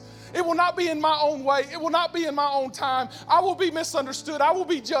Christ. It will not be in my own way. It will not be in my own time. I will be misunderstood. I will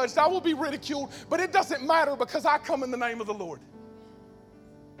be judged. I will be ridiculed. But it doesn't matter because I come in the name of the Lord.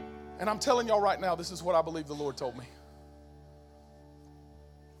 And I'm telling y'all right now, this is what I believe the Lord told me.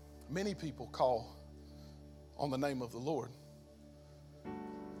 Many people call on the name of the Lord,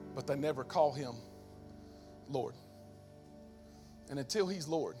 but they never call him Lord. And until he's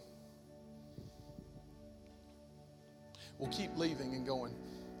Lord, we'll keep leaving and going,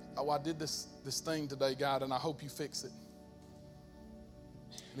 oh, I did this thing today, God, and I hope you fix it.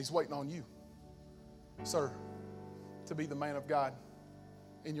 And he's waiting on you, sir, to be the man of God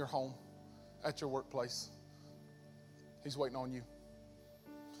in your home, at your workplace. He's waiting on you.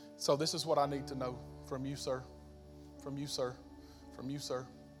 So this is what I need to know from you, sir, from you, sir, from you, sir,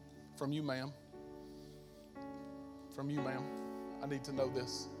 from you, ma'am, from you, ma'am. I need to know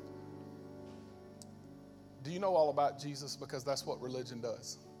this. Do you know all about Jesus because that's what religion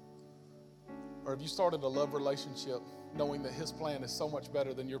does? Or have you started a love relationship knowing that his plan is so much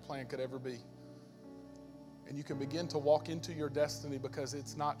better than your plan could ever be? And you can begin to walk into your destiny because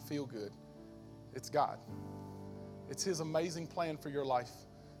it's not feel good. It's God. It's his amazing plan for your life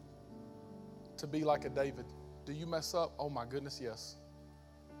to be like a David. Do you mess up? Oh my goodness, yes.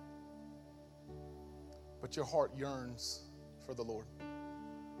 But your heart yearns for the Lord.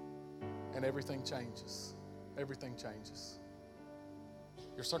 And everything changes. Everything changes.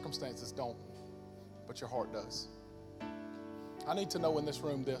 Your circumstances don't, but your heart does. I need to know in this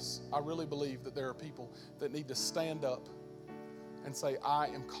room this. I really believe that there are people that need to stand up and say, I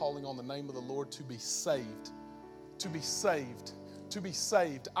am calling on the name of the Lord to be saved, to be saved, to be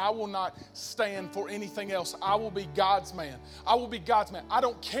saved. I will not stand for anything else. I will be God's man. I will be God's man. I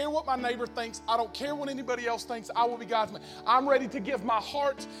don't care what my neighbor thinks. I don't care what anybody else thinks. I will be God's man. I'm ready to give my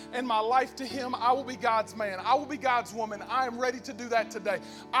heart and my life to Him. I will be God's man. I will be God's woman. I am ready to do that today.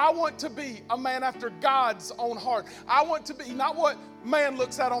 I want to be a man after God's own heart. I want to be not what man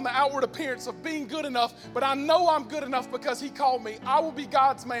looks at on the outward appearance of being good enough, but I know I'm good enough because He called me. I will be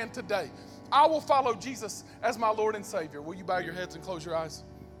God's man today. I will follow Jesus as my Lord and Savior. Will you bow your heads and close your eyes?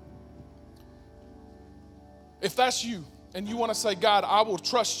 If that's you and you want to say, God, I will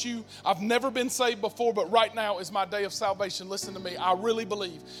trust you. I've never been saved before, but right now is my day of salvation. Listen to me. I really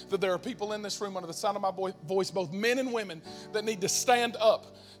believe that there are people in this room under the sound of my voice, both men and women, that need to stand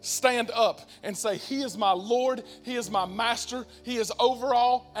up and say, He is my Lord, He is my master, He is over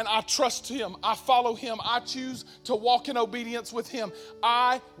all, and I trust Him. I follow Him. I choose to walk in obedience with Him.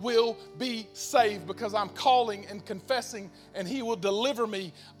 I will be saved because I'm calling and confessing, and He will deliver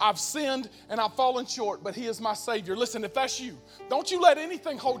me. I've sinned and I've fallen short, but He is my Savior. Listen, if that's you, don't you let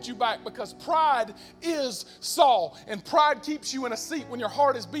anything hold you back, because pride is Saul, and pride keeps you in a seat when your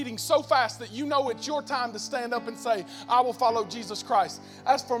heart is beating so fast that you know it's your time to stand up and say, I will follow Jesus Christ.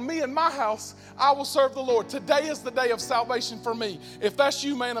 As for me and my house, I will serve the Lord. Today is the day of salvation for me. If that's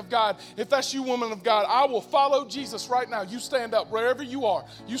you, man of God, if that's you, woman of God, I will follow Jesus right now. You stand up wherever you are.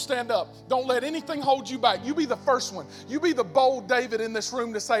 You stand up. Don't let anything hold you back. You be the first one. You be the bold David in this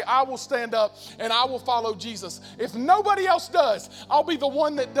room to say, I will stand up and I will follow Jesus. If nobody else does, I'll be the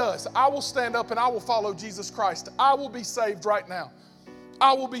one that does. I will stand up and I will follow Jesus Christ. I will be saved right now.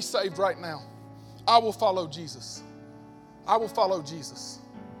 I will be saved right now. I will follow Jesus. I will follow Jesus.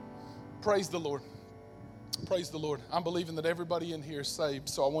 Praise the Lord. Praise the Lord. I'm believing that everybody in here is saved,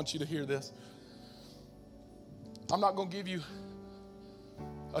 so I want you to hear this. I'm not going to give you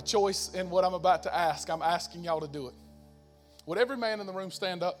a choice in what I'm about to ask. I'm asking y'all to do it. Would every man in the room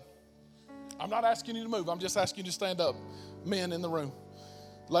stand up? I'm not asking you to move. I'm just asking you to stand up. Men in the room.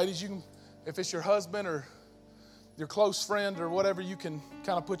 Ladies, you can, if it's your husband or your close friend or whatever, you can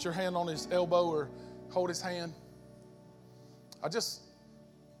kind of put your hand on his elbow or hold his hand. I just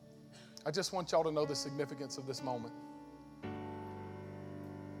want y'all to know the significance of this moment.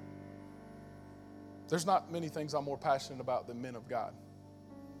 There's not many things I'm more passionate about than men of God.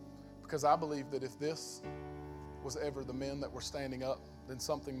 Because I believe that if this was ever the men that were standing up, then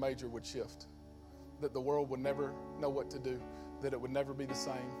something major would shift. That the world would never know what to do. That it would never be the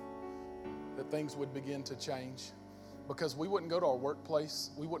same. That things would begin to change. Because we wouldn't go to our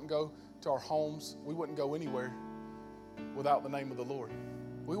workplace. We wouldn't go to our homes. We wouldn't go anywhere without the name of the Lord.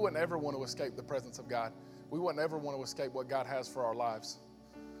 We wouldn't ever want to escape the presence of God. We wouldn't ever want to escape what God has for our lives.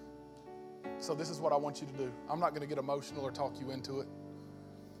 So this is what I want you to do. I'm not going to get emotional or talk you into it.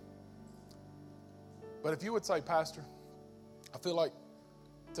 But if you would say, Pastor, I feel like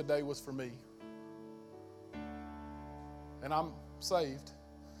today was for me. And I'm saved,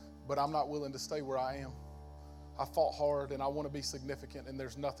 but I'm not willing to stay where I am. I fought hard and I want to be significant, and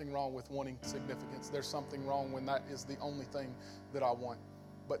there's nothing wrong with wanting significance. There's something wrong when that is the only thing that I want.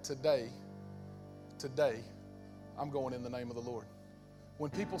 But today, I'm going in the name of the Lord. When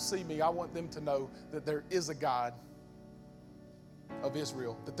people see me, I want them to know that there is a God of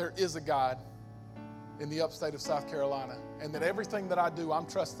Israel, that there is a God in the upstate of South Carolina, and that everything that I do, I'm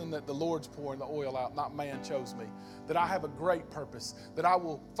trusting that the Lord's pouring the oil out, not man chose me, that I have a great purpose, that I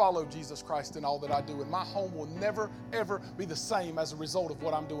will follow Jesus Christ in all that I do, and my home will never, ever be the same as a result of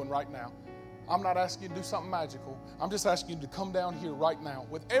what I'm doing right now. I'm not asking you to do something magical. I'm just asking you to come down here right now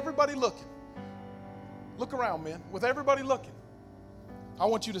with everybody looking. Look around, men, with everybody looking. I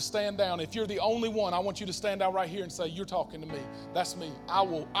want you to stand down. If you're the only one, I want you to stand down right here and say, you're talking to me. That's me. I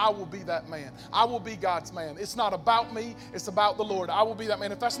will be that man. I will be God's man. It's not about me. It's about the Lord. I will be that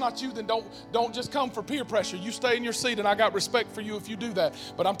man. If that's not you, then don't just come for peer pressure. You stay in your seat, and I got respect for you if you do that.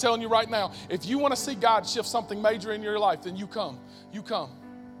 But I'm telling you right now, if you want to see God shift something major in your life, then you come. You come.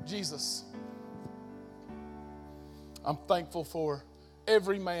 Jesus. I'm thankful for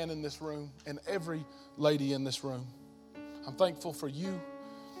every man in this room and every lady in this room. I'm thankful for you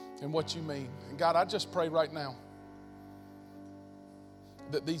and what you mean. And God, I just pray right now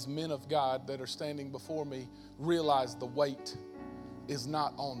that these men of God that are standing before me realize the weight is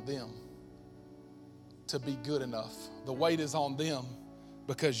not on them to be good enough. The weight is on them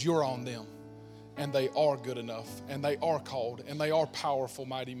because you're on them. And they are good enough, and they are called, and they are powerful,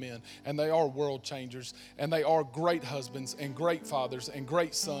 mighty men, and they are world changers, and they are great husbands and great fathers and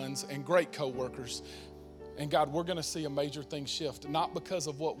great sons and great co-workers And God, we're going to see a major thing shift, not because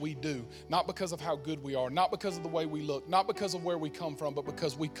of what we do, not because of how good we are, not because of the way we look, not because of where we come from, but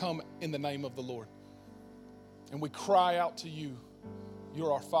because we come in the name of the Lord. And we cry out to you.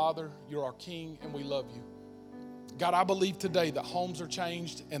 You're our Father, you're our King, and we love you. God, I believe today that homes are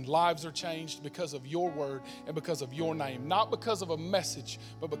changed and lives are changed because of your word and because of your name. Not because of a message,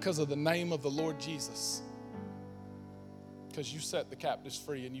 but because of the name of the Lord Jesus. Because you set the captives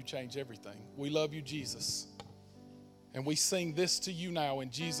free and you change everything. We love you, Jesus. And we sing this to you now in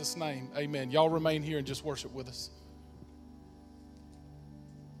Jesus' name. Amen. Y'all remain here and just worship with us.